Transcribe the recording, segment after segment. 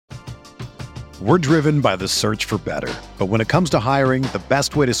We're driven by the search for better. But when it comes to hiring, the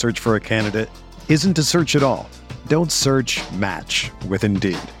best way to search for a candidate isn't to search at all. Don't search, match with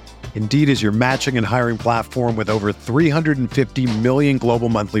Indeed. Indeed is your matching and hiring platform with over 350 million global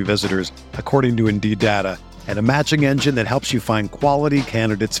monthly visitors, according to Indeed data, and a matching engine that helps you find quality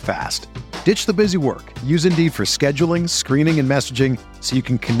candidates fast. Ditch the busy work. Use Indeed for scheduling, screening, and messaging so you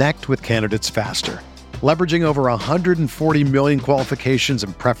can connect with candidates faster. Leveraging over 140 million qualifications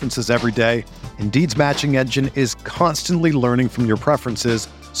and preferences every day, Indeed's matching engine is constantly learning from your preferences,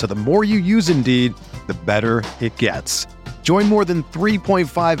 so the more you use Indeed, the better it gets. Join more than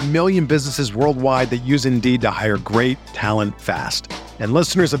 3.5 million businesses worldwide that use Indeed to hire great talent fast. And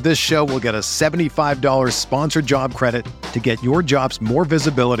listeners of this show will get a $75 sponsored job credit to get your jobs more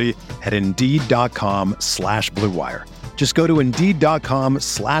visibility at Indeed.com/Blue Wire. Just go to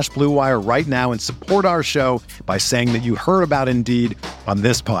Indeed.com/Blue Wire right now and support our show by saying that you heard about Indeed on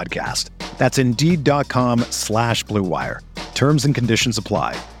this podcast. That's Indeed.com/Blue Wire. Terms and conditions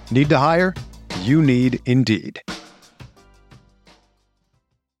apply. Need to hire? You need Indeed.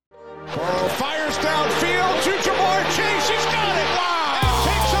 Burrow fires downfield to Jamar Chase. He's got it. Wow. And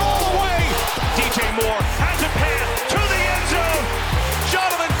takes it all the way. DJ Moore has a pass to the end zone.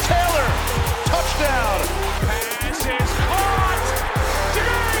 Jonathan Taylor. Touchdown. Pass is caught.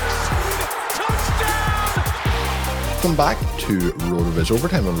 Diggs. Touchdown. Welcome back to RotoViz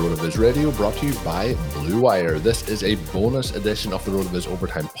Overtime on RotoViz Radio, brought to you by Blue Wire. This is a bonus edition of the RotoViz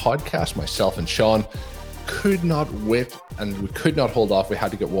Overtime podcast. Myself and Sean could not wait, and we could not hold off. We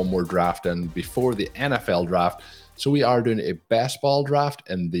had to get one more draft in before the NFL draft. So we are doing a best ball draft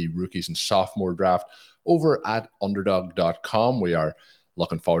in the rookies and sophomore draft over at underdog.com. We are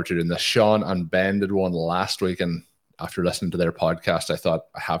looking forward to doing this. Sean and Ben did one last week, and after listening to their podcast, I thought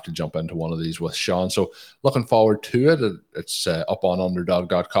I have to jump into one of these with Sean. So looking forward to it. It's up on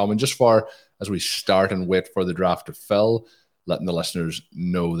underdog.com. And just for as we start and wait for the draft to fill, letting the listeners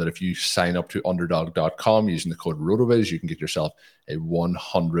know that if you sign up to underdog.com using the code RotoViz, you can get yourself a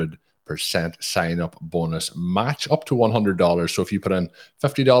 100% sign-up bonus match up to $100. So if you put in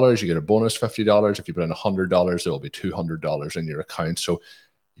 $50, you get a bonus $50. If you put in $100, there will be $200 in your account. So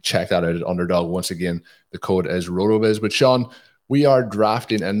check that out at Underdog. Once again, the code is RotoViz. But Sean, we are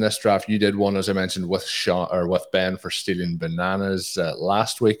drafting in this draft. You did one, as I mentioned, with Sean or with Ben for stealing bananas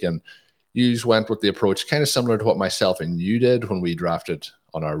last week, and you went with the approach kind of similar to what myself and you did when we drafted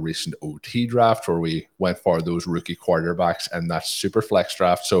on our recent OT draft, where we went for those rookie quarterbacks and that super flex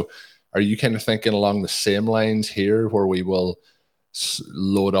draft. So are you kind of thinking along the same lines here, where we will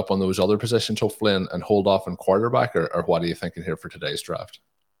load up on those other positions hopefully and hold off on quarterback, or what are you thinking here for today's draft?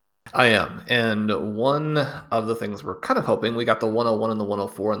 I am. And one of the things we're kind of hoping, we got the 101 and the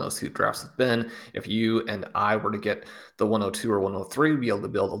 104 in those two drafts with Ben. If you and I were to get the 102 or 103, we'd be able to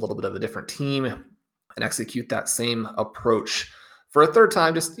build a little bit of a different team and execute that same approach for a third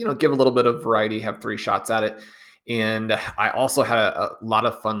time. Just, give a little bit of variety, have three shots at it. And I also had a lot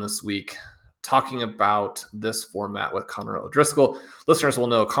of fun this week talking about this format with Connor O'Driscoll. Listeners will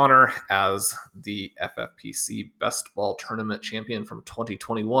know Connor as the FFPC Best Ball Tournament champion from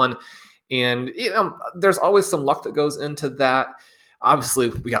 2021. And, there's always some luck that goes into that. Obviously,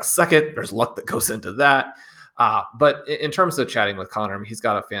 we got second. There's luck that goes into that. But in terms of chatting with Connor, he's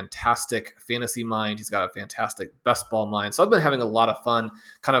got a fantastic fantasy mind. He's got a fantastic best ball mind. So I've been having a lot of fun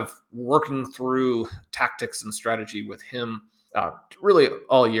kind of working through tactics and strategy with him really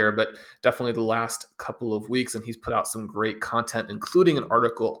all year, but definitely the last couple of weeks. And he's put out some great content, including an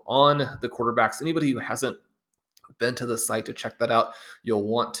article on the quarterbacks. Anybody who hasn't been to the site to check that out, you'll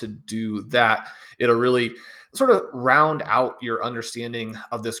want to do that. It'll really sort of round out your understanding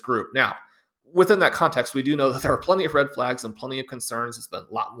of this group. Now, within that context, we do know that there are plenty of red flags and plenty of concerns. It's been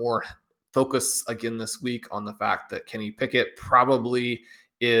a lot more focus again this week on the fact that Kenny Pickett probably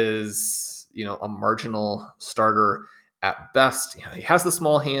is, a marginal starter at best. He has the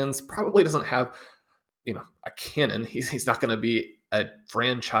small hands, probably doesn't have, a cannon. He's not going to be a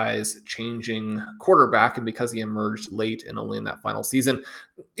franchise-changing quarterback, and because he emerged late and only in that final season,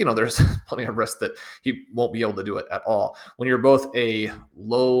 there's plenty of risk that he won't be able to do it at all. When you're both a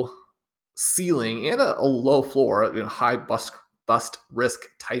low ceiling and a low floor, high bust risk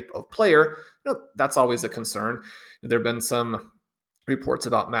type of player, that's always a concern. There have been some reports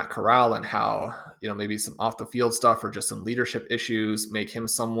about Matt Corral and how, maybe some off the field stuff or just some leadership issues make him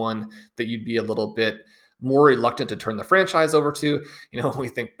someone that you'd be a little bit more reluctant to turn the franchise over to. When we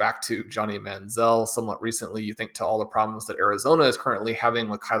think back to Johnny Manziel somewhat recently, you think to all the problems that Arizona is currently having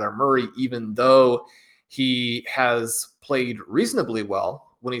with Kyler Murray, even though he has played reasonably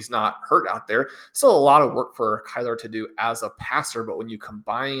well when he's not hurt out there. Still a lot of work for Kyler to do as a passer, but when you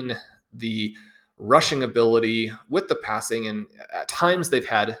combine the rushing ability with the passing. And at times they've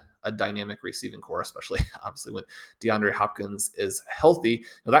had a dynamic receiving core, especially obviously when DeAndre Hopkins is healthy.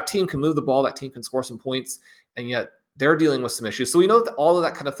 Now, that team can move the ball, that team can score some points, and yet they're dealing with some issues. So we know that all of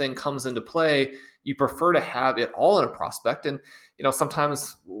that kind of thing comes into play. You prefer to have it all in a prospect. And,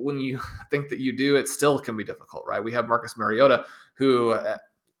 sometimes when you think that you do, it still can be difficult, right? We have Marcus Mariota, who,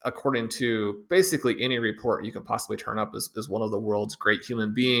 according to basically any report you can possibly turn up, is one of the world's great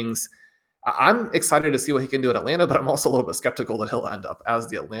human beings. I'm excited to see what he can do at Atlanta, but I'm also a little bit skeptical that he'll end up as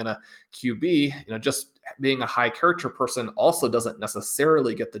the Atlanta QB. Just being a high character person also doesn't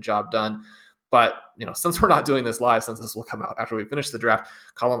necessarily get the job done. But, since we're not doing this live, since this will come out after we finish the draft,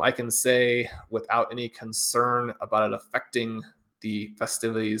 Colm, I can say without any concern about it affecting the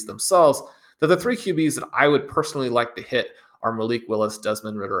festivities themselves, that the 3 QBs that I would personally like to hit are Malik Willis,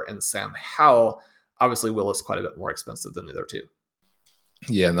 Desmond Ridder, and Sam Howell. Obviously, Willis quite a bit more expensive than the other 2.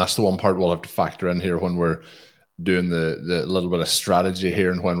 Yeah, and that's the one part we'll have to factor in here when we're doing the little bit of strategy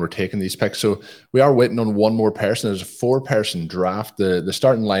here and when we're taking these picks. So we are waiting on one more person. There's a 4-person draft. The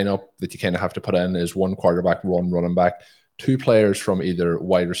starting lineup that you kind of have to put in is 1 quarterback, 1 running back, 2 players from either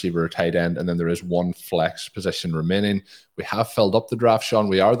wide receiver or tight end, and then there is 1 flex position remaining. We have filled up the draft, Sean.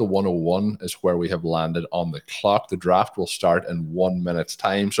 We are the 101 is where we have landed on the clock. The draft will start in 1 minute's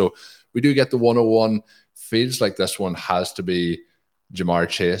time. So we do get the 101. Feels like this one has to be Ja'Marr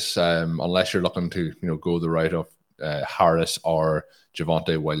Chase, unless you're looking to go the route of Harris or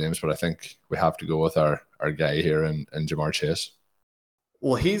Javonte Williams, but I think we have to go with our guy here in Ja'Marr Chase.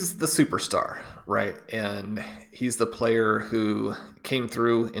 Well, he's the superstar, right? And he's the player who came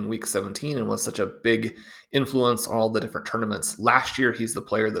through in week 17 and was such a big influence on all the different tournaments. Last year, he's the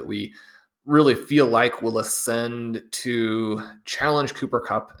player that we really feel like will ascend to challenge Cooper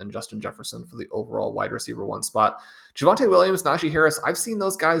Kupp and Justin Jefferson for the overall wide receiver 1 spot. Javonte Williams, Najee Harris, I've seen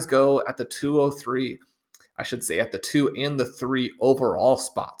those guys go at the 203, I should say at the 2 and the 3 overall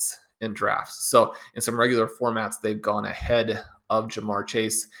spots in drafts. So in some regular formats, they've gone ahead of Ja'Marr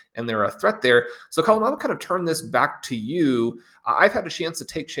Chase, and they're a threat there. So Colm, I'll kind of turn this back to you. I've had a chance to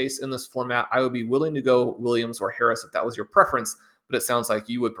take Chase in this format. I would be willing to go Williams or Harris if that was your preference, but it sounds like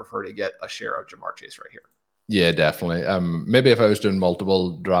you would prefer to get a share of Ja'Marr Chase right here. Yeah, definitely. Maybe if I was doing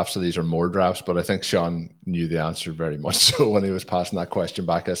multiple drafts of these or more drafts, but I think Sean knew the answer very much so when he was passing that question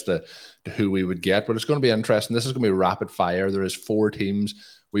back as to who we would get. But it's going to be interesting. This is going to be rapid fire. There is 4 teams.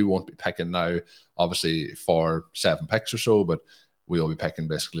 We won't be picking now, obviously, for 7 picks or so, but we'll be picking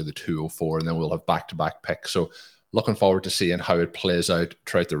basically the 204, and then we'll have back-to-back picks. So looking forward to seeing how it plays out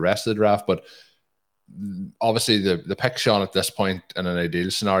throughout the rest of the draft. But obviously the pick, Sean, at this point in an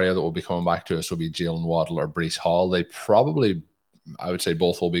ideal scenario that will be coming back to us will be Jalen Waddle or Breece Hall. They probably, I would say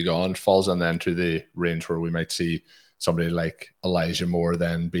both will be gone. Falls on then to the range where we might see somebody like Elijah Moore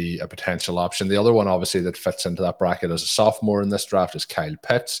then be a potential option. The other one obviously that fits into that bracket as a sophomore in this draft is Kyle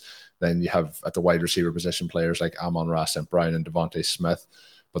Pitts. Then you have at the wide receiver position players like Amon-Ra St. Brown and Devontae Smith.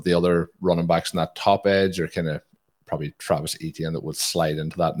 But the other running backs in that top edge are kind of probably Travis Etienne that would slide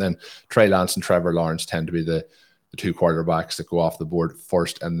into that. And then Trey Lance and Trevor Lawrence tend to be the 2 quarterbacks that go off the board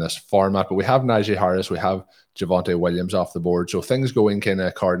first in this format. But we have Najee Harris, we have Javonte Williams off the board. So things going kind of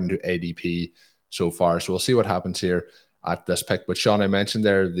according to ADP so far. So we'll see what happens here at this pick. But Sean, I mentioned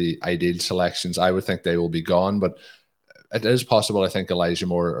there the ideal selections. I would think they will be gone, but it is possible I think Elijah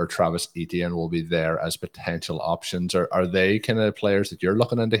Moore or Travis Etienne will be there as potential options. Are they kind of players that you're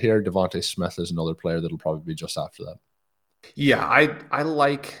looking into here? Devontae Smith is another player that'll probably be just after that. Yeah, I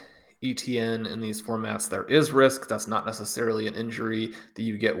like Etienne in these formats. There is risk. That's not necessarily an injury that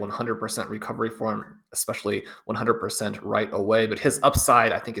you get 100% recovery from, especially 100% right away. But his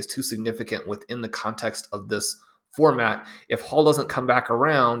upside, I think, is too significant within the context of this format. If Hall doesn't come back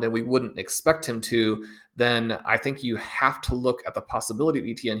around, and we wouldn't expect him to, then I think you have to look at the possibility of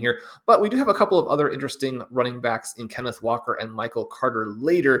Etienne here. But we do have a couple of other interesting running backs in Kenneth Walker and Michael Carter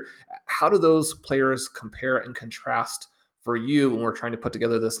later. How do those players compare and contrast for you when we're trying to put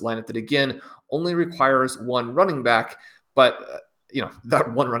together this lineup that, again, only requires 1 running back, but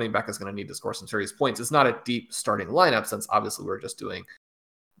that 1 running back is going to need to score some serious points. It's not a deep starting lineup since obviously we're just doing.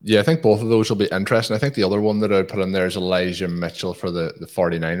 Yeah, I think both of those will be interesting. I think the other one that I'd put in there is Elijah Mitchell for the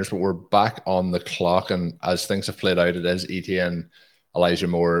 49ers, but we're back on the clock, and as things have played out, it is Etienne, Elijah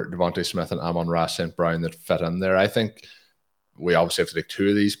Moore, Devontae Smith, and Amon-Ra St. Brown that fit in there. I think we obviously have to take 2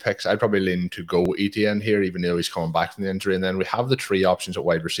 of these picks. I'd probably lean to go Etienne here, even though he's coming back from the injury. And then we have the 3 options at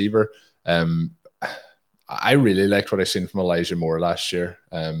wide receiver. I really liked what I seen from Elijah Moore last year.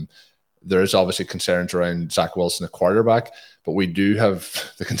 There is obviously concerns around Zach Wilson, a quarterback, but we do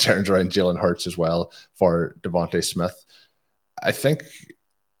have the concerns around Jalen Hurts as well for Devontae Smith. I think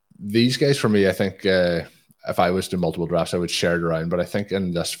these guys for me, I think if I was to multiple drafts, I would share it around. But I think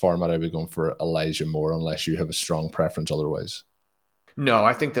in this format, I'd be going for Elijah Moore unless you have a strong preference otherwise. No,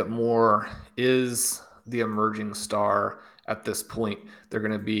 I think that Moore is the emerging star at this point. They're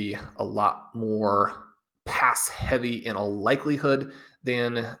going to be a lot more pass heavy in a likelihood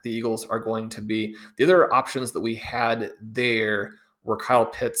than the Eagles are going to be. The other options that we had there were Kyle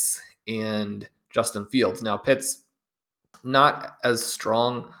Pitts and Justin Fields. Now, Pitts, not as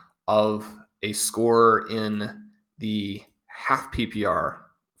strong of a scorer in the half PPR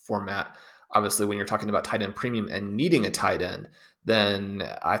format. Obviously, when you're talking about tight end premium and needing a tight end, then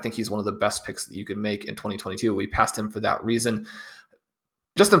I think he's one of the best picks that you can make in 2022. We passed him for that reason.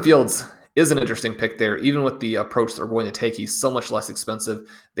 Justin Fields is an interesting pick there. Even with the approach that we're going to take, he's so much less expensive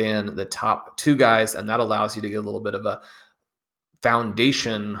than the top two guys, and that allows you to get a little bit of a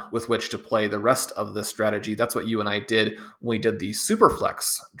foundation with which to play the rest of the strategy. That's what you and I did when we did the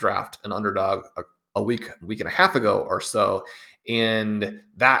Superflex draft, an underdog a week and a half ago or so. And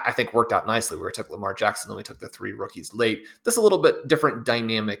that, I think, worked out nicely. We took Lamar Jackson, then we took the 3 rookies late. This is a little bit different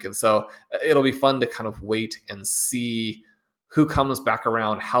dynamic. And so it'll be fun to kind of wait and see who comes back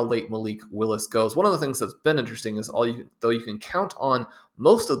around, how late Malik Willis goes. One of the things that's been interesting is though you can count on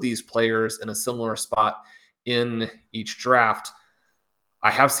most of these players in a similar spot in each draft, I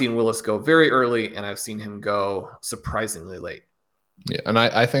have seen Willis go very early, and I've seen him go surprisingly late. Yeah, and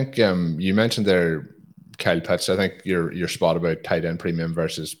I think you mentioned there Kyle Pitts. I think your spot about tight end premium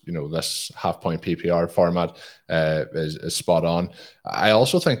versus this half point PPR format is spot on. I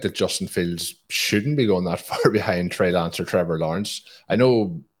also think that Justin Fields shouldn't be going that far behind Trey Lance or Trevor Lawrence. I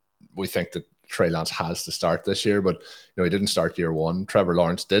know we think that Trey Lance has to start this year, but he didn't start year one. Trevor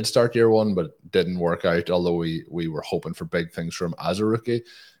Lawrence did start year one, but didn't work out, although we were hoping for big things from him as a rookie.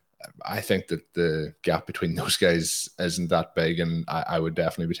 I think that the gap between those guys isn't that big, and I would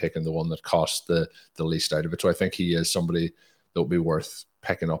definitely be taking the one that cost the least out of it. So I think he is somebody that will be worth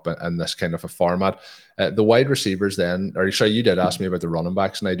picking up in this kind of a format. The wide receivers then, or sorry, you did ask me about the running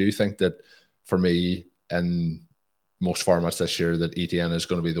backs, and I do think that for me in most formats this year that ETN is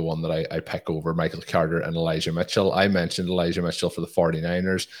going to be the one that I pick over Michael Carter and Elijah Mitchell. I mentioned Elijah Mitchell for the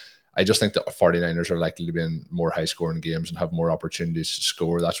 49ers. I just think the 49ers are likely to be in more high-scoring games and have more opportunities to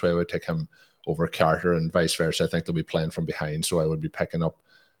score. That's why I would take him over Carter, and vice versa. I think they'll be playing from behind, so I would be picking up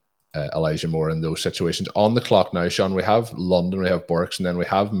Elijah Moore in those situations. On the clock now, Sean, we have London, we have Burks, and then we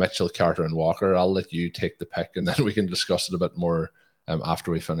have Mitchell, Carter, and Walker. I'll let you take the pick, and then we can discuss it a bit more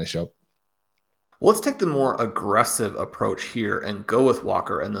after we finish up. Let's take the more aggressive approach here and go with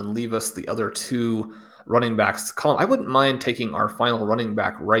Walker, and then leave us the other two running backs. Colin, I wouldn't mind taking our final running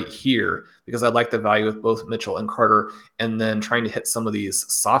back right here because I like the value with both Mitchell and Carter, and then trying to hit some of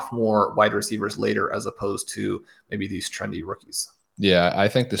these sophomore wide receivers later as opposed to maybe these trendy rookies. Yeah, I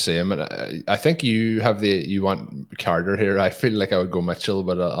think the same. And I think you want Carter here. I feel like I would go Mitchell,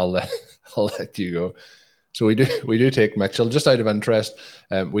 but I'll let you go. So we do take Mitchell just out of interest.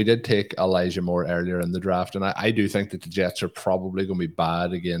 We did take Elijah Moore earlier in the draft, and I do think that the Jets are probably going to be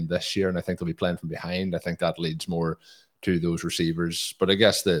bad again this year, and I think they'll be playing from behind. I think that leads more to those receivers, but I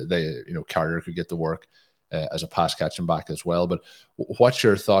guess Carter could get the work as a pass catching back as well. But what's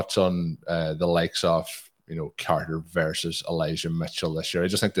your thoughts on the likes of Carter versus Elijah Mitchell this year? I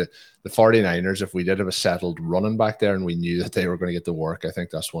just think that the 49ers, if we did have a settled running back there and we knew that they were going to get the work, I think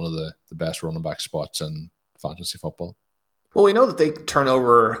that's one of the best running back spots in fantasy football. Well, we know that they turn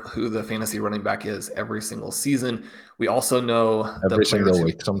over who the fantasy running back is every single season. We also know every single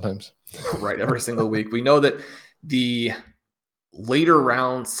week sometimes. Right, every single week. We know that the later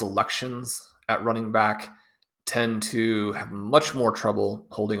round selections at running back tend to have much more trouble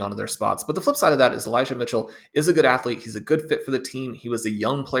holding onto their spots. But the flip side of that is Elijah Mitchell is a good athlete. He's a good fit for the team. He was a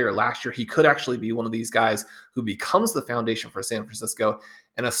young player last year. He could actually be one of these guys who becomes the foundation for San Francisco.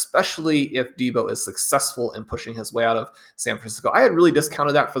 And especially if Debo is successful in pushing his way out of San Francisco. I had really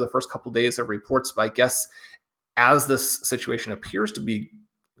discounted that for the first couple of days of reports, but I guess as this situation appears to be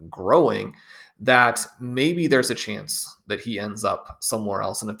growing, that maybe there's a chance that he ends up somewhere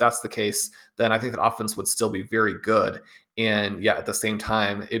else. And if that's the case, then I think that offense would still be very good. And yeah, at the same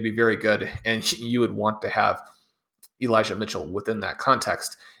time, it'd be very good. And you would want to have Elijah Mitchell within that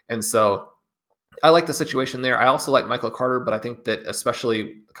context. And so I like the situation there. I also like Michael Carter, but I think that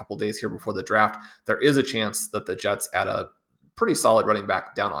especially a couple days here before the draft, there is a chance that the Jets add a pretty solid running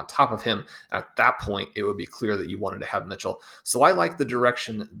back down on top of him. At that point, it would be clear that you wanted to have Mitchell. So I like the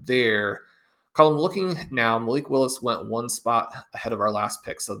direction there. Colin, looking now, Malik Willis went one spot ahead of our last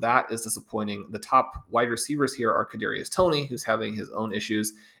pick, so that is disappointing. The top wide receivers here are Kadarius Toney, who's having his own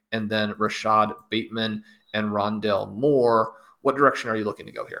issues, and then Rashad Bateman and Rondale Moore, What direction are you looking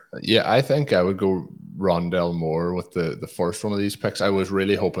to go here? Yeah, I think I would go Rondell Moore with the first one of these picks. I was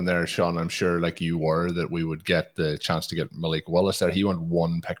really hoping there, Sean, I'm sure like you were, that we would get the chance to get Malik Willis there. He went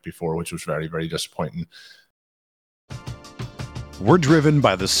one pick before, which was very, very disappointing. We're driven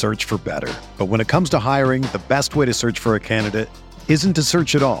by the search for better. But when it comes to hiring, the best way to search for a candidate isn't to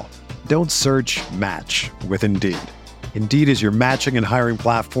search at all. Don't search, match with Indeed. Indeed is your matching and hiring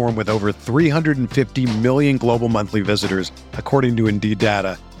platform with over 350 million global monthly visitors, according to Indeed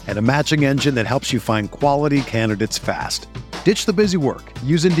data, and a matching engine that helps you find quality candidates fast. Ditch the busy work.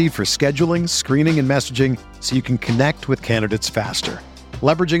 Use Indeed for scheduling, screening, and messaging so you can connect with candidates faster.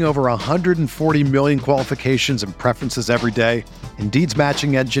 Leveraging over 140 million qualifications and preferences every day, Indeed's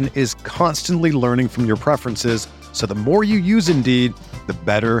matching engine is constantly learning from your preferences, so the more you use Indeed, the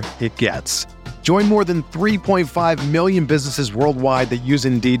better it gets. Join more than 3.5 million businesses worldwide that use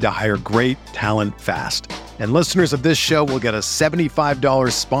Indeed to hire great talent fast. And listeners of this show will get a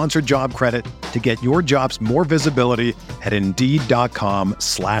 $75 sponsored job credit to get your jobs more visibility at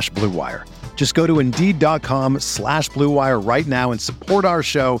Indeed.com/Blue Wire. Just go to Indeed.com/Blue Wire right now and support our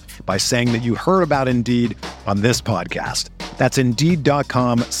show by saying that you heard about Indeed on this podcast. That's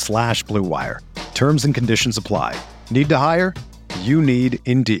Indeed.com/Blue Wire. Terms and conditions apply. Need to hire? You need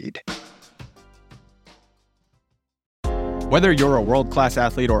Indeed. Whether you're a world-class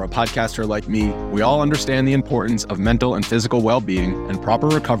athlete or a podcaster like me, we all understand the importance of mental and physical well-being and proper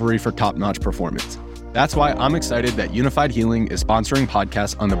recovery for top-notch performance. That's why I'm excited that Unified Healing is sponsoring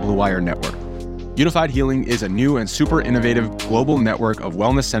podcasts on the Blue Wire Network. Unified Healing is a new and super innovative global network of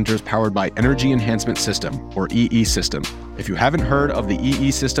wellness centers powered by Energy Enhancement System, or EE System. If you haven't heard of the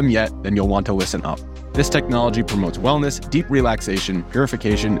EE System yet, then you'll want to listen up. This technology promotes wellness, deep relaxation,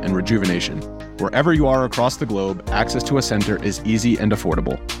 purification, and rejuvenation. Wherever you are across the globe, access to a center is easy and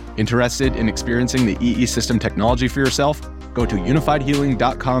affordable. Interested in experiencing the EE System technology for yourself? Go to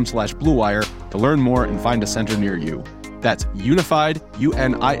unifiedhealing.com/Blue Wire to learn more and find a center near you. That's unified,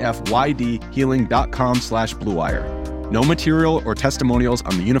 UNIFYD, healing.com/Blue Wire. No material or testimonials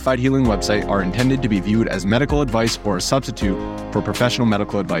on the Unified Healing website are intended to be viewed as medical advice or a substitute for professional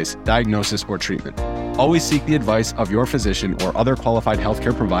medical advice, diagnosis, or treatment. Always seek the advice of your physician or other qualified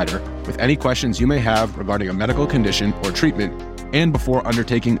healthcare provider with any questions you may have regarding a medical condition or treatment and before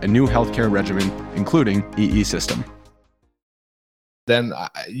undertaking a new healthcare regimen, including EE System. Then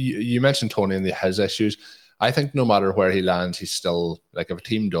you mentioned Tony and his issues. I think no matter where he lands, he's still, like, if a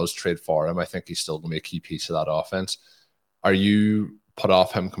team does trade for him, I think he's still going to be a key piece of that offense. Are you put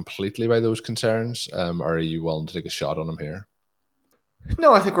off him completely by those concerns, or are you willing to take a shot on him here?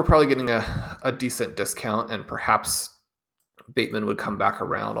 No, I think we're probably getting a decent discount, and perhaps Bateman would come back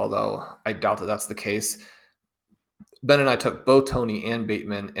around, although I doubt that that's the case. Ben and I took both Tony and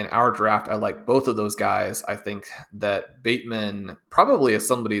Bateman in our draft. I like both of those guys. I think that Bateman probably is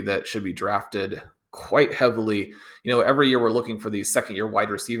somebody that should be drafted quite heavily. You know, every year we're looking for these second-year wide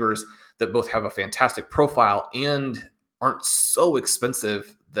receivers that both have a fantastic profile and aren't so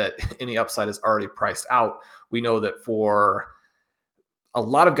expensive that any upside is already priced out. We know that for a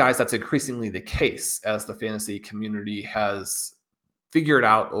lot of guys, that's increasingly the case as the fantasy community has figured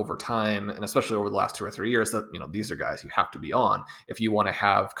out over time, and especially over the last 2 or 3 years, that, you know, these are guys you have to be on if you want to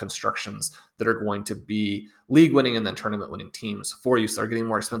have constructions that are going to be league winning and then tournament winning teams for you. Start getting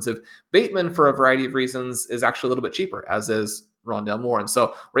more expensive. Bateman, for a variety of reasons, is actually a little bit cheaper, as is Rondell Moore. And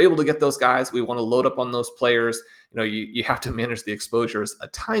so we're able to get those guys. We want to load up on those players. You know, you have to manage the exposures a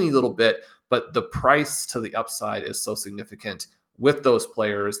tiny little bit, but the price to the upside is so significant with those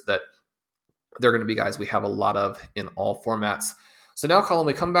players that they're going to be guys we have a lot of in all formats. So now, Colin,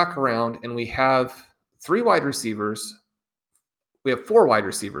 we come back around and we have 3 wide receivers. We have 4 wide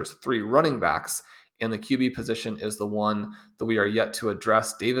receivers, 3 running backs, and the QB position is the one that we are yet to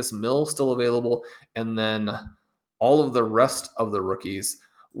address. Davis Mills still available, and then all of the rest of the rookies.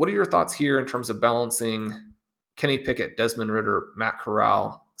 What are your thoughts here in terms of balancing Kenny Pickett, Desmond Ridder, Matt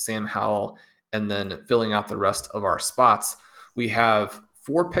Corral, Sam Howell, and then filling out the rest of our spots? We have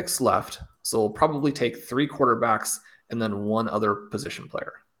 4 picks left, so we'll probably take 3 quarterbacks and then 1 other position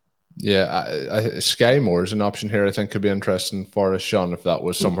player. Yeah, Sky Moore is an option here I think could be interesting for us, Sean, if that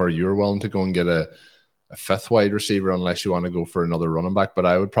was somewhere you were willing to go and get a 5th wide receiver, unless you want to go for another running back. But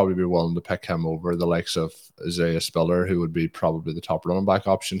I would probably be willing to pick him over the likes of Isaiah Spiller, who would be probably the top running back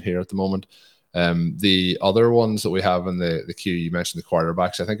option here at the moment. The other ones that we have in the queue, you mentioned the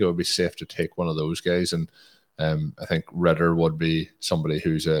quarterbacks. I think it would be safe to take one of those guys, and I think Ridder would be somebody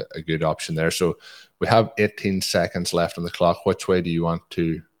who's a good option there. So we have 18 seconds left on the clock. Which way do you want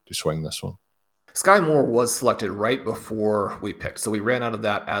to swing this one? Sky Moore was selected right before we picked, so we ran out of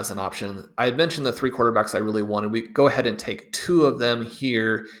that as an option. I had mentioned the 3 quarterbacks I really wanted. We go ahead and take 2 of them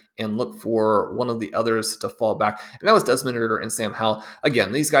here and look for one of the others to fall back. And that was Desmond Ridder and Sam Howell.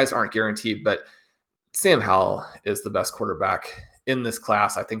 Again, these guys aren't guaranteed, but Sam Howell is the best quarterback in this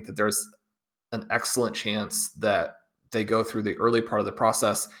class. I think that there's an excellent chance that they go through the early part of the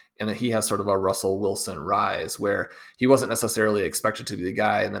process and that he has sort of a Russell Wilson rise where he wasn't necessarily expected to be the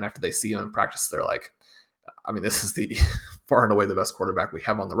guy. And then after they see him in practice, they're like, I mean, this is the far and away the best quarterback we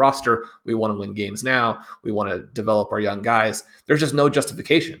have on the roster. We want to win games now. We want to develop our young guys. There's just no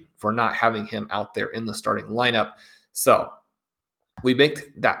justification for not having him out there in the starting lineup. So we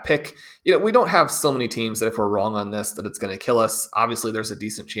make that pick. We don't have so many teams that if we're wrong on this, that it's going to kill us. Obviously, there's a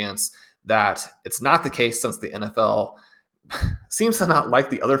decent chance that it's not the case since the NFL seems to not like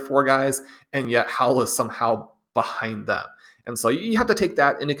the other 4 guys, and yet Howell is somehow behind them. And so you have to take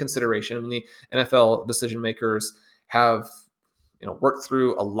that into consideration. I mean, the NFL decision makers have worked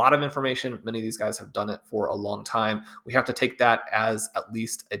through a lot of information. Many of these guys have done it for a long time. We have to take that as at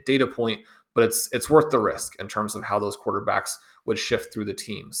least a data point, but it's worth the risk in terms of how those quarterbacks would shift through the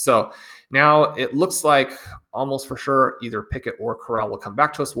team. So now it looks like almost for sure either Pickett or Corral will come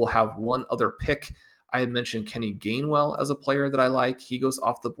back to us. We'll have one other pick. I had mentioned Kenny Gainwell as a player that I like. He goes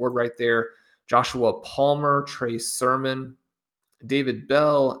off the board right there. Joshua Palmer, Trey Sermon, David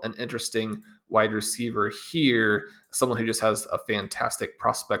Bell, an interesting wide receiver here, someone who just has a fantastic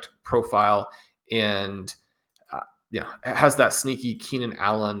prospect profile and has that sneaky Keenan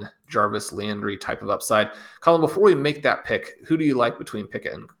Allen, Jarvis Landry type of upside. Colin, before we make that pick, who do you like between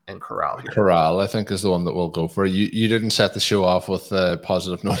Pickett and Corral here? Corral, I think, is the one that we'll go for. You didn't set the show off with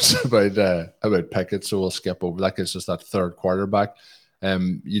positive notes about Pickett, so we'll skip over that. It's just that third quarterback.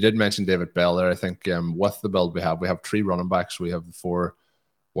 You did mention David Bell there. I think with the build we have 3 running backs. We have 4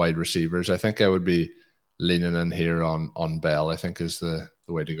 wide receivers. I think I would be leaning in here on Bell, I think is the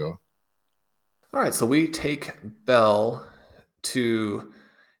way to go. All right, so we take Bell to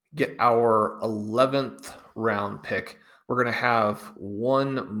get our 11th round pick. We're going to have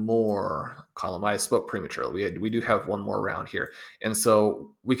one more column. I spoke prematurely. We do have one more round here. And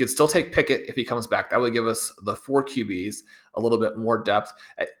so we could still take Pickett if he comes back. That would give us the 4 QBs, a little bit more depth.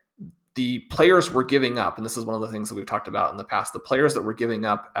 The players we're giving up, and this is one of the things that we've talked about in the past, the players that we're giving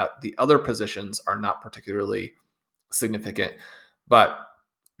up at the other positions are not particularly significant. But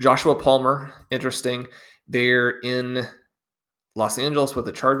Joshua Palmer, interesting. They're in Los Angeles with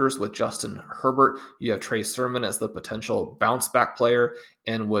the Chargers with Justin Herbert. You have Trey Sermon as the potential bounce back player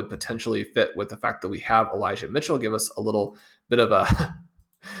and would potentially fit with the fact that we have Elijah Mitchell, give us a little bit of a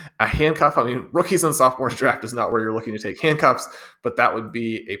handcuff. I mean, rookies and sophomores draft is not where you're looking to take handcuffs, but that would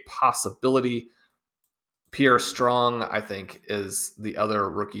be a possibility. Pierre Strong, I think, is the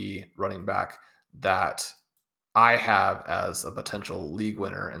other rookie running back that I have as a potential league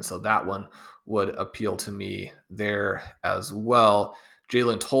winner. And so that one would appeal to me there as well.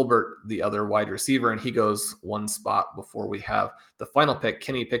 Jalen Tolbert, the other wide receiver, and he goes 1 spot before we have the final pick.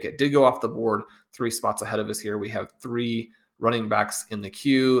 Kenny Pickett did go off the board 3 spots ahead of us here. We have 3 running backs in the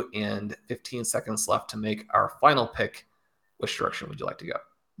queue and 15 seconds left to make our final pick. Which direction would you like to go?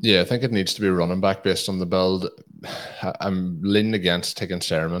 Yeah, I think it needs to be running back based on the build. I'm leaning against taking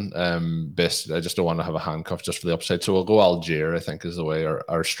Sermon. I just don't want to have a handcuff just for the upside. So we'll go Algier, I think, is the way,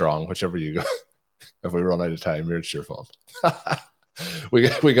 or Strong, whichever you go. If we run out of time here, it's your fault.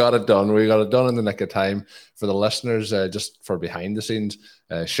 We got it done. We got it done in the nick of time. For the listeners, just for behind the scenes,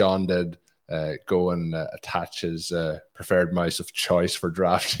 Sean did go and attach his preferred mouse of choice for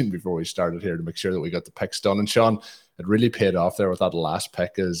drafting before we started here to make sure that we got the picks done. And Sean, it really paid off there with that last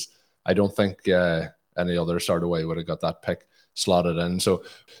pick. Is I don't think any other sort of way would have got that pick slotted in. So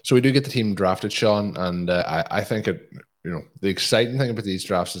we do get the team drafted, Sean, and I think it. The exciting thing about these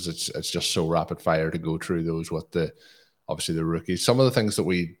drafts is it's just so rapid fire to go through those with obviously the rookies. Some of the things that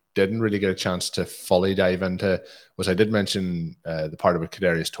we didn't really get a chance to fully dive into was I did mention the part about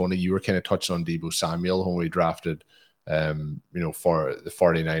Kadarius Toney. You were kind of touching on Deebo Samuel when we drafted for the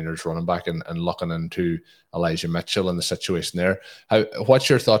 49ers running back and looking into Elijah Mitchell and the situation there. What's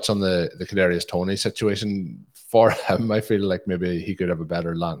your thoughts on the Kadarius Toney situation for him? I feel like maybe he could have a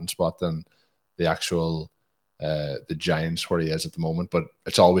better landing spot than the actual the Giants where he is at the moment, but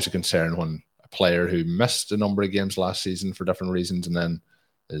it's always a concern when a player who missed a number of games last season for different reasons and then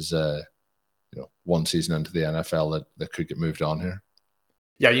is one season into the NFL that could get moved on here.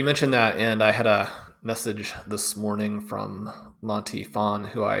 Yeah, you mentioned that, and I had a message this morning from Monty Fawn,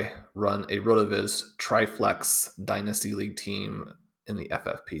 who I run a RotoViz Triflex Dynasty League team in the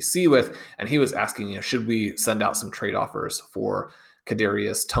FFPC with, and he was asking, should we send out some trade offers for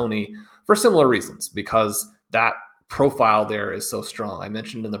Kadarius Toney? for similar reasons, because that profile there is so strong. I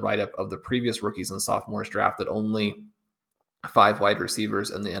mentioned in the write-up of the previous rookies and sophomores draft that only 5 wide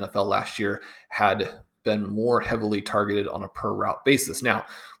receivers in the NFL last year had been more heavily targeted on a per route basis. Now,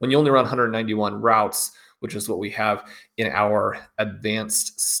 when you only run 191 routes, which is what we have in our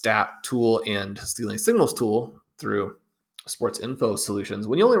advanced stat tool and stealing signals tool through Sports Info Solutions,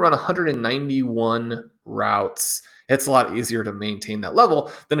 when you only run 191 routes, it's a lot easier to maintain that level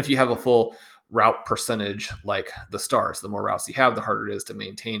than if you have a full route percentage like the Stars. The more routes you have, the harder it is to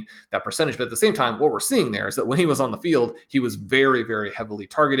maintain that percentage. But at the same time, what we're seeing there is that when he was on the field, he was very, very heavily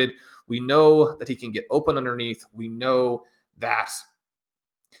targeted. We know that he can get open underneath. We know that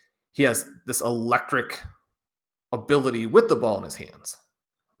he has this electric ability with the ball in his hands,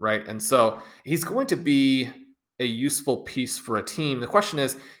 right? And so he's going to be a useful piece for a team. The question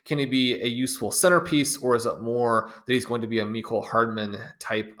is, can he be a useful centerpiece, or is it more that he's going to be a Mecole Hardman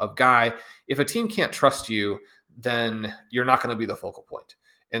type of guy? If a team can't trust you, then you're not going to be the focal point.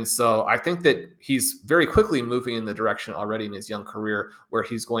 And so I think that he's very quickly moving in the direction already in his young career where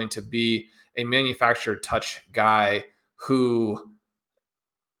he's going to be a manufactured touch guy who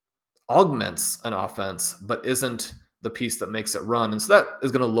augments an offense, but isn't the piece that makes it run. And so that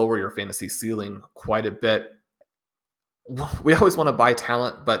is going to lower your fantasy ceiling quite a bit. We always want to buy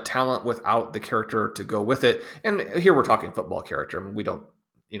talent, but talent without the character to go with it. And here we're talking football character. I mean, we don't,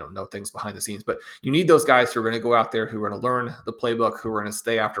 know things behind the scenes, but you need those guys who are going to go out there, who are going to learn the playbook, who are going to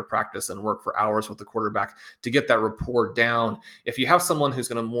stay after practice and work for hours with the quarterback to get that rapport down. If you have someone who's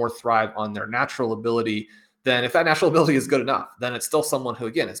going to more thrive on their natural ability, then if that natural ability is good enough, then it's still someone who,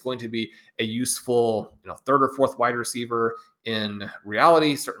 again, is going to be a useful, third or fourth wide receiver in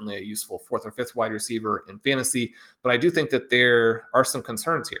reality, certainly a useful fourth or fifth wide receiver in fantasy. But I do think that there are some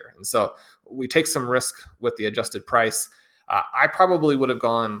concerns here. And so we take some risk with the adjusted price. I probably would have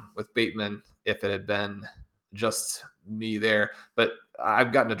gone with Bateman if it had been just me there, but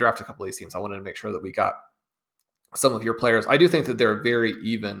I've gotten to draft a couple of these teams. I wanted to make sure that we got some of your players. I do think that they're very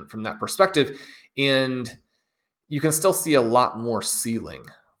even from that perspective, and you can still see a lot more ceiling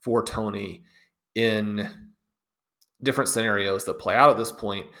for Toney in different scenarios that play out at this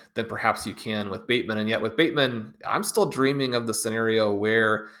point than perhaps you can with Bateman. And yet with Bateman, I'm still dreaming of the scenario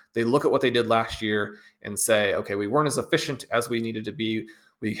where they look at what they did last year and say, okay, we weren't as efficient as we needed to be.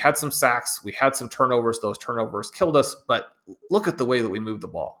 We had some sacks, we had some turnovers. Those turnovers killed us, but look at the way that we moved the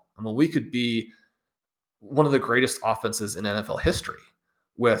ball. I mean, we could be one of the greatest offenses in NFL history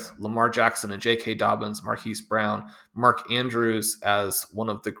with Lamar Jackson and J.K. Dobbins, Marquise Brown, Mark Andrews as one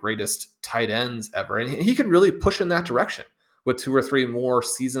of the greatest tight ends ever. And he could really push in that direction with 2 or 3 more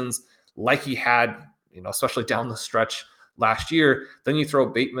seasons like he had, especially down the stretch last year. Then you throw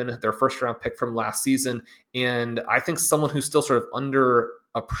Bateman, their first round pick from last season. And I think someone who's still sort of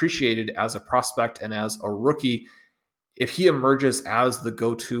underappreciated as a prospect and as a rookie, if he emerges as the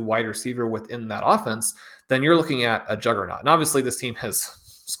go-to wide receiver within that offense, then you're looking at a juggernaut. And obviously this team has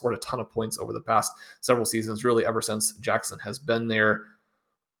scored a ton of points over the past several seasons, really ever since Jackson has been there,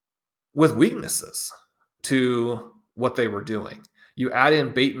 with weaknesses to what they were doing. You add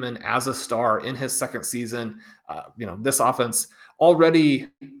in Bateman as a star in his second season. This offense already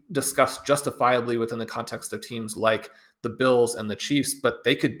discussed justifiably within the context of teams like the Bills and the Chiefs, but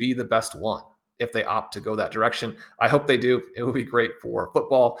they could be the best one if they opt to go that direction. I hope they do. It would be great for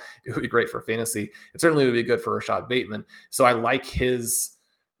football. It would be great for fantasy. It certainly would be good for Rashad Bateman. So I like his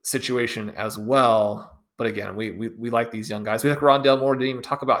situation as well. But again, we like these young guys. We like Rondale Moore, didn't even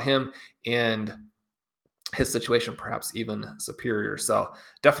talk about him, and his situation perhaps even superior. So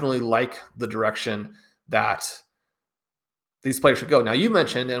definitely like the direction that these players should go. Now you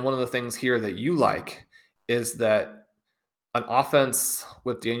mentioned, and one of the things here that you like is that an offense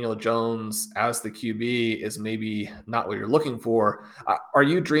with Daniel Jones as the QB is maybe not what you're looking for. Are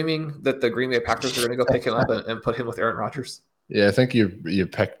you dreaming that the Green Bay Packers are going to go pick him up and put him with Aaron Rodgers? Yeah, I think you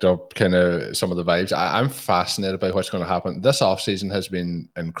picked up kind of some of the vibes. I'm fascinated by what's going to happen. This offseason has been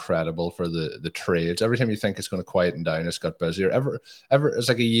incredible for the trades. Every time you think it's going to quieten down, it's got busier. It's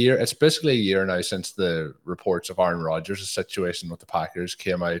like a year. It's basically a year now since the reports of Aaron Rodgers' situation with the Packers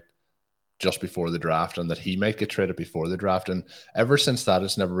came out just before the draft, and that he might get traded before the draft. And ever since that,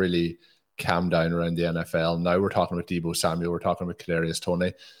 it's never really calmed down around the NFL. Now we're talking about Deebo Samuel. We're talking about Kadarius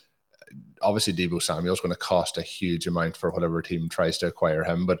Toney. Obviously, Deebo Samuel is going to cost a huge amount for whatever team tries to acquire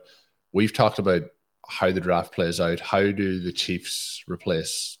him. But we've talked about how the draft plays out. How do the Chiefs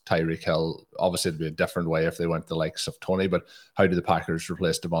replace Tyreek Hill? Obviously, it'd be a different way if they went the likes of Toney, but how do the Packers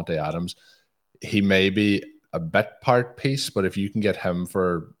replace Devontae Adams? He may be a bit part piece, but if you can get him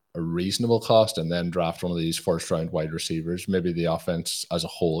for a reasonable cost and then draft one of these first-round wide receivers, maybe the offense as a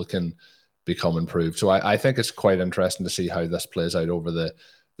whole can become improved. So I think it's quite interesting to see how this plays out over the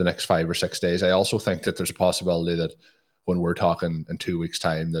next 5 or 6 days. I also think that there's a possibility that when we're talking in 2 weeks'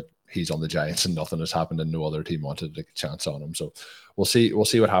 time that he's on the Giants and nothing has happened and no other team wanted to take a chance on him. So we'll see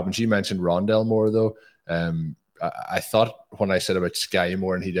what happens. You mentioned Rondale Moore, though. I thought when I said about Sky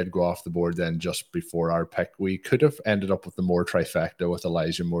Moore and he did go off the board then just before our pick, we could have ended up with the Moore trifecta with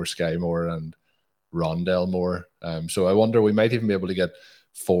Elijah Moore, Sky Moore, and Rondale Moore. So I wonder, we might even be able to get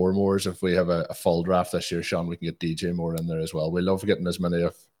 4 Moores if we have a full draft this year, Sean. We can get DJ Moore in there as well. We love getting as many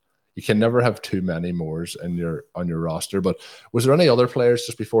of. You can never have too many Moores on your roster. But was there any other players,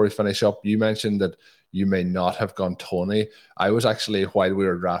 just before we finish up? You mentioned that you may not have gone Tony. I was actually, while we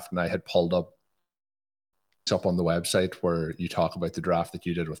were drafting, I had pulled up on the website where you talk about the draft that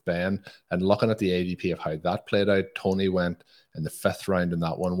you did with Ben, and looking at the ADP of how that played out. Tony went in the 5th round in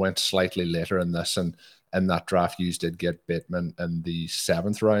that one, went slightly later in this, and in that draft you did get Bateman in the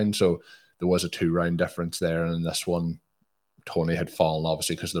 7th round, so there was a 2-round difference there. And in this one, Tony had fallen,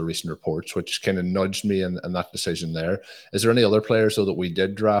 obviously, because of the recent reports, which kind of nudged me in that decision there. Is there any other players, though, that we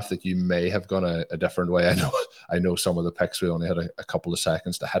did draft that you may have gone a different way? I know some of the picks, we only had a couple of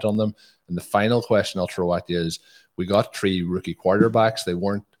seconds to hit on them. And the final question I'll throw at you is, we got 3 rookie quarterbacks. They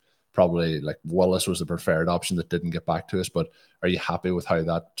weren't probably, like, Willis was the preferred option that didn't get back to us, but are you happy with how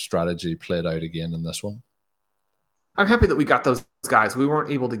that strategy played out again in this one? I'm happy that we got those guys. We weren't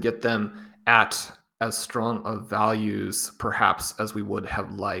able to get them at as strong of values perhaps as we would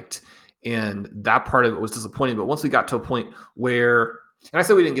have liked, and that part of it was disappointing. But once we got to a point where, and I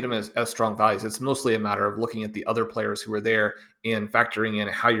said we didn't get them as strong values, it's mostly a matter of looking at the other players who were there and factoring in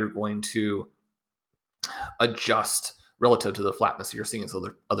how you're going to adjust relative to the flatness you're seeing in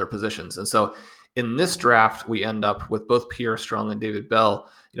other positions. And so in this draft, we end up with both Pierre Strong and David Bell,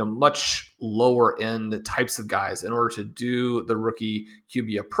 much lower end types of guys. In order to do the rookie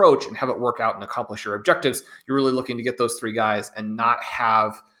QB approach and have it work out and accomplish your objectives, you're really looking to get those 3 guys and not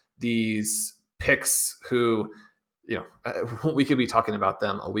have these picks who, we could be talking about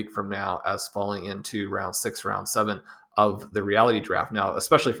them a week from now as falling into round 6, round 7 of the reality draft. Now,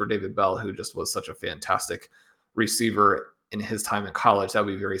 especially for David Bell, who just was such a fantastic receiver in his time in college, that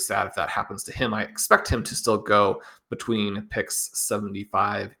would be very sad if that happens to him. I expect him to still go between picks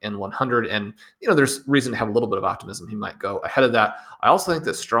 75 and 100. And, there's reason to have a little bit of optimism. He might go ahead of that. I also think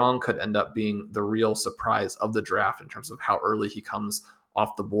that Strong could end up being the real surprise of the draft in terms of how early he comes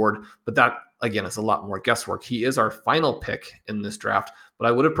off the board. But that, again, is a lot more guesswork. He is our final pick in this draft, but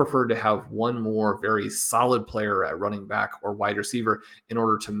I would have preferred to have one more very solid player at running back or wide receiver in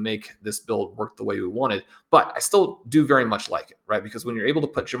order to make this build work the way we wanted. But I still do very much like it, right? Because when you're able to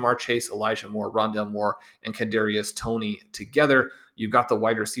put Jamar Chase, Elijah Moore, Rondale Moore, and Kadarius Toney together, you've got the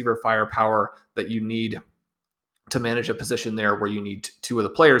wide receiver firepower that you need to manage a position there where you need 2 of the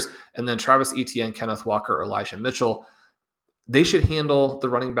players. And then Travis Etienne, Kenneth Walker, Elijah Mitchell, they should handle the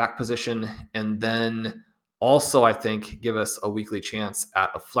running back position, and then also, I think, give us a weekly chance at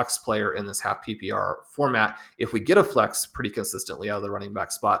a flex player in this half PPR format. If we get a flex pretty consistently out of the running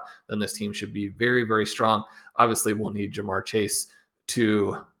back spot, then this team should be very, very strong. Obviously, we'll need Jamar Chase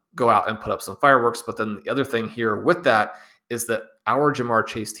to go out and put up some fireworks. But then the other thing here with that is that our Jamar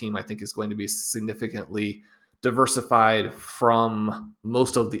Chase team, I think, is going to be significantly diversified from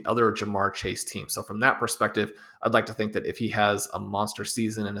most of the other Jamar Chase teams. So from that perspective, I'd like to think that if he has a monster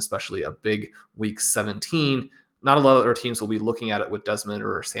season and especially a big week 17, not a lot of other teams will be looking at it with Desmond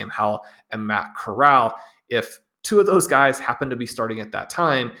or Sam Howell and Matt Corral. If 2 of those guys happen to be starting at that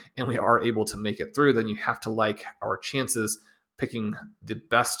time and we are able to make it through, then you have to like our chances picking the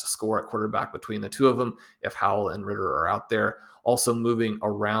best score at quarterback between the 2 of them if Howell and Ritter are out there. Also moving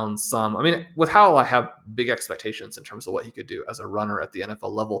around some. I mean, with Howell, I have big expectations in terms of what he could do as a runner at the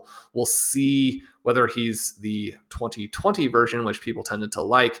NFL level. We'll see whether he's the 2020 version, which people tended to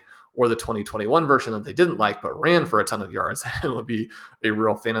like, or the 2021 version that they didn't like, but ran for a ton of yards. It would be a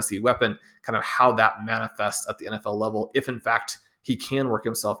real fantasy weapon, kind of how that manifests at the NFL level, if in fact he can work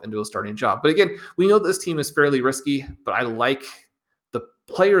himself into a starting job. But again, we know this team is fairly risky, but I like the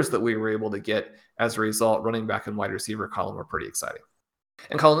players that we were able to get. As a result, running back and wide receiver column were pretty exciting.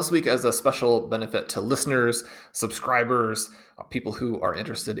 And Colin, this week, as a special benefit to listeners, subscribers, people who are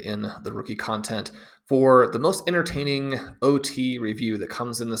interested in the rookie content, for the most entertaining OT review that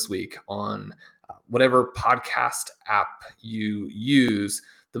comes in this week on whatever podcast app you use,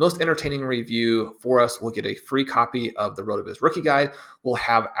 the most entertaining review for us will get a free copy of the RotoViz Rookie Guide. We'll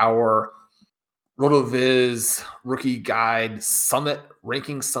have our RotoViz Rookie Guide Summit,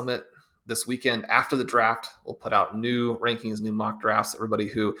 Ranking Summit, this weekend after the draft. We'll put out new rankings, new mock drafts. Everybody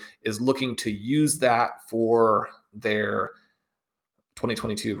who is looking to use that for their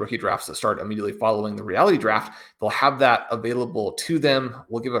 2022 rookie drafts that start immediately following the reality draft, they'll have that available to them.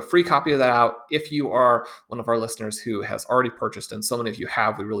 We'll give a free copy of that out if you are one of our listeners who has already purchased, and so many of you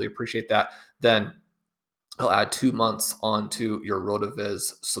have. We really appreciate that. Then I'll add 2 months onto your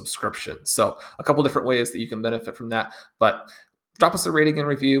RotoViz subscription. So a couple different ways that you can benefit from that, but drop us a rating and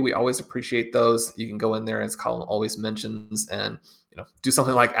review. We always appreciate those. You can go in there, as Colin always mentions, and do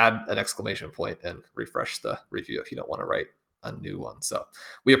something like add an exclamation point and refresh the review if you don't want to write a new one. So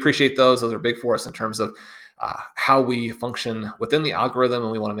we appreciate those. Those are big for us in terms of how we function within the algorithm,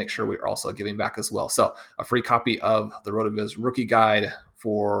 and we want to make sure we're also giving back as well. So a free copy of the RotoViz rookie guide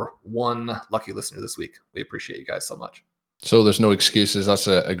for one lucky listener this week. We appreciate you guys so much. So there's no excuses. That's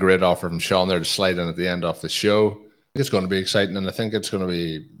a great offer from Sean there to slide in at the end of the show. It's going to be exciting, and I think it's going to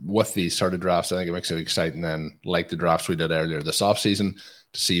be, with these sort of drafts, I think it makes it exciting then, like the drafts we did earlier this offseason,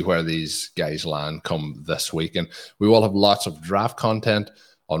 to see where these guys land come this week. And we will have lots of draft content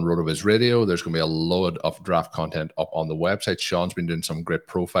on RotoViz Radio. There's going to be a load of draft content up on the website. Sean's been doing some great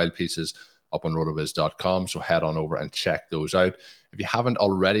profile pieces up on rotoviz.com, so head on over and check those out. If you haven't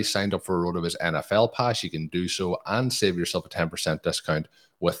already signed up for a RotoViz NFL Pass, you can do so and save yourself a 10% discount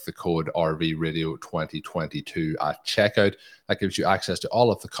with the code RVRadio2022 at checkout. That gives you access to all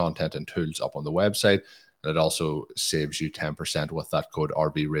of the content and tools up on the website, and it also saves you 10% with that code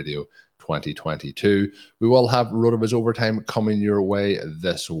RVRadio2022. We will have RotoViz Overtime coming your way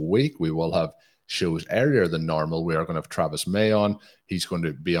this week. We will have shows earlier than normal. We are going to have Travis May on. He's going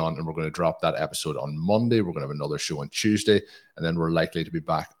to be on, and we're going to drop that episode on Monday. We're going to have another show on Tuesday, and then we're likely to be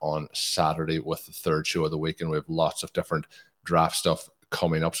back on Saturday with the third show of the week, and we have lots of different draft stuff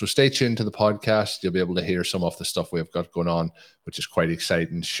coming up. So stay tuned to the podcast. You'll be able to hear some of the stuff we've got going on, which is quite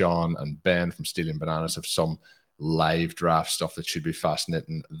exciting. Sean and Ben from Stealing Bananas have some live draft stuff that should be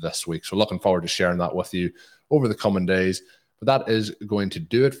fascinating this week. So looking forward to sharing that with you over the coming days. But that is going to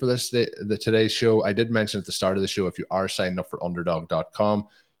do it for today's show. I did mention at the start of the show, if you are signed up for underdog.com,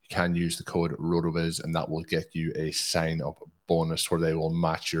 you can use the code RotoViz, and that will get you a sign-up bonus where they will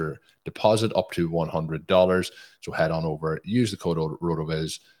match your deposit up to $100. So head on over, use the code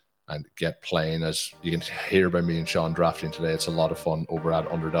RotoViz, and get playing. As you can hear by me and Sean drafting today, it's a lot of fun over at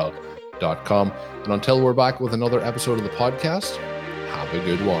underdog.com. And until we're back with another episode of the podcast, have a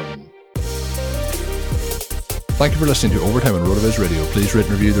good one. Thank you for listening to Overtime on RotoViz Radio. Please rate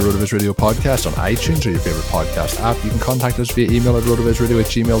and review the RotoViz Radio podcast on iTunes or your favorite podcast app. You can contact us via email at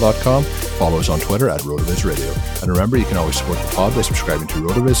rotovizradio@gmail.com. Follow us on Twitter at RotoViz Radio. And remember, you can always support the pod by subscribing to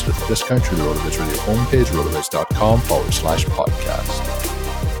RotoViz with a discount through the RotoViz Radio homepage, rotoviz.com/podcast.